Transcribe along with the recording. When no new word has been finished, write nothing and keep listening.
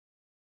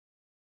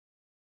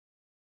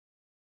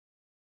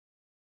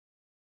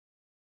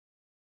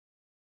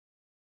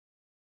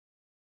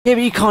Yeah,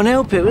 but you can't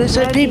help it. It's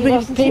like people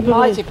in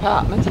my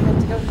department, and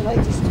had to go to the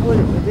ladies'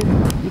 toilet with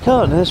him. You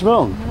can't. That's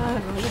wrong. No, I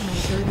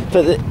wouldn't.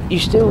 But you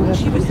still have.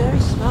 She was very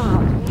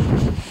smart.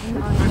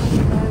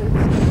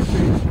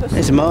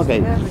 There's a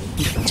Margate.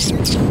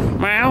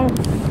 Meow.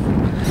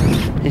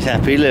 He's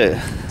happy. Look.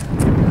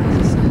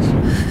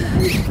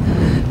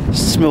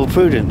 Small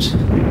Prudence.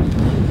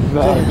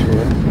 Large,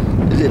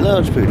 yeah. Is it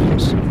large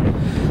Prudence?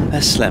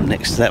 That's slammed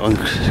next to that one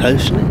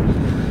close, isn't it?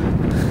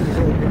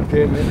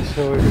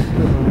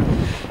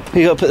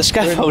 You got to put the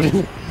scaffold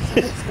in.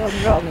 It's gone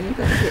wrong and you've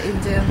got to get in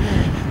down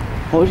there.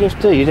 What would you have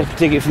to do? You'd have to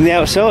dig it from the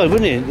outside,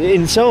 wouldn't you? The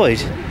inside.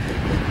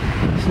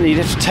 So you'd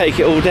have to take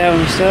it all down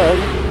and start.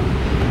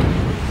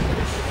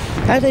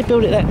 How do they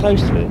build it that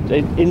close to it?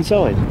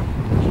 Inside?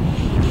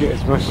 Get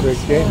as much as they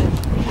can.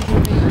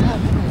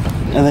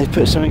 And they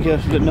put something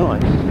else at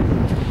night.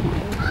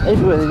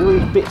 Everywhere there's all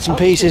these bits and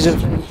pieces of.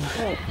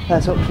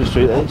 That's Oxford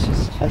Street.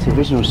 That's the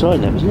original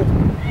sign there, isn't it?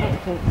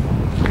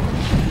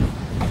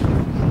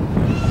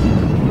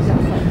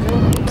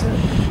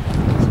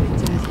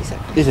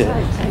 Is it? It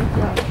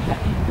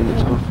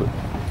looks good, but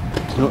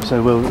it's not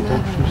so well looked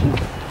after.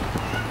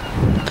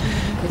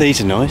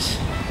 These are nice.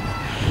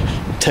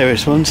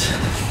 Terrace ones.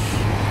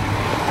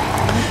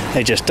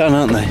 They're just done,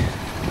 aren't they?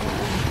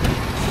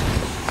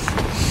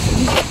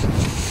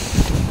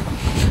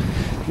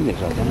 It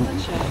looks like that.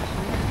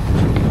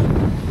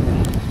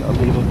 Got a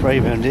bit of a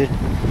parade round here.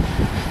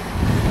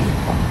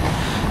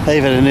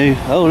 They've had a new.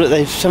 Oh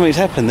look, something's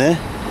happened there.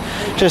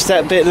 Just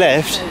that bit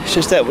left. It's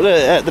just that. Look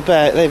at the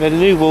back. They've had a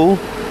new wall.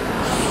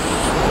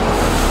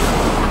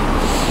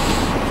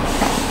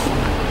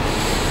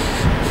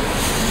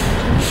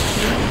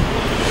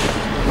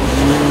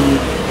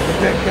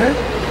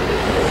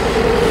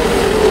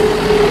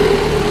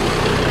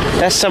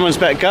 That's someone's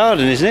back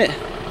garden, isn't it?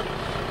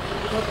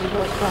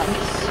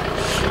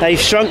 They've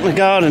shrunk the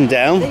garden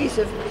down. These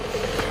are the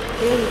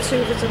only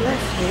two that are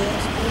left here, I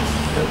suppose.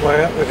 That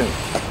way up with him.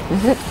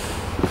 Is it?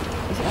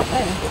 Is it up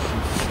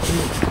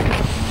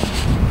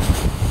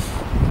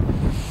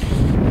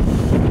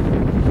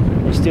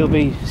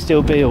There'll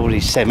still be all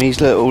these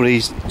semis, look, all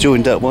these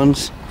joined up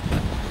ones.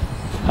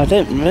 I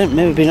don't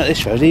remember being up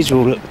this road. These are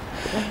all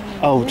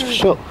old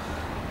shop.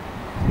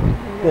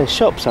 They're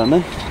shops, aren't they?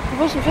 It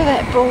wasn't for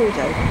that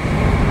Bordeaux.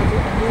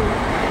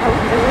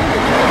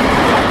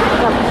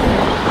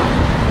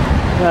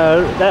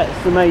 No,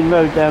 that's the main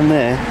road down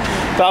there.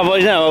 But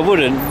otherwise, no, I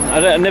wouldn't.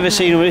 I've never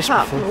seen all this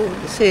before.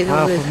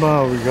 Half a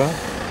mile we got.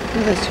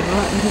 Oh, that's all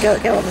right. We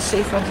can go on the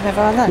seafront and have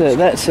our lunch. Look,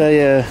 that's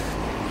a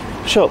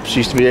shops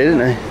used to be there, didn't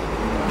they?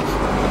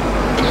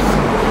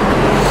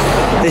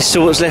 This is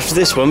what's left of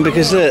this one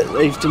because look,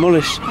 they've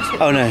demolished.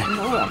 Oh no.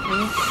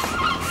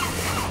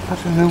 I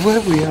don't know where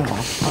we are.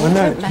 I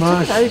know it's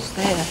Margate. Those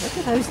there. Look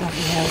at those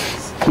lovely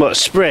houses. What,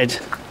 spread?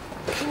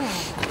 Yeah.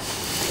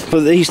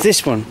 But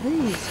this one.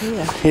 These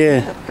here.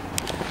 Yeah.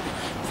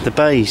 The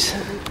bays.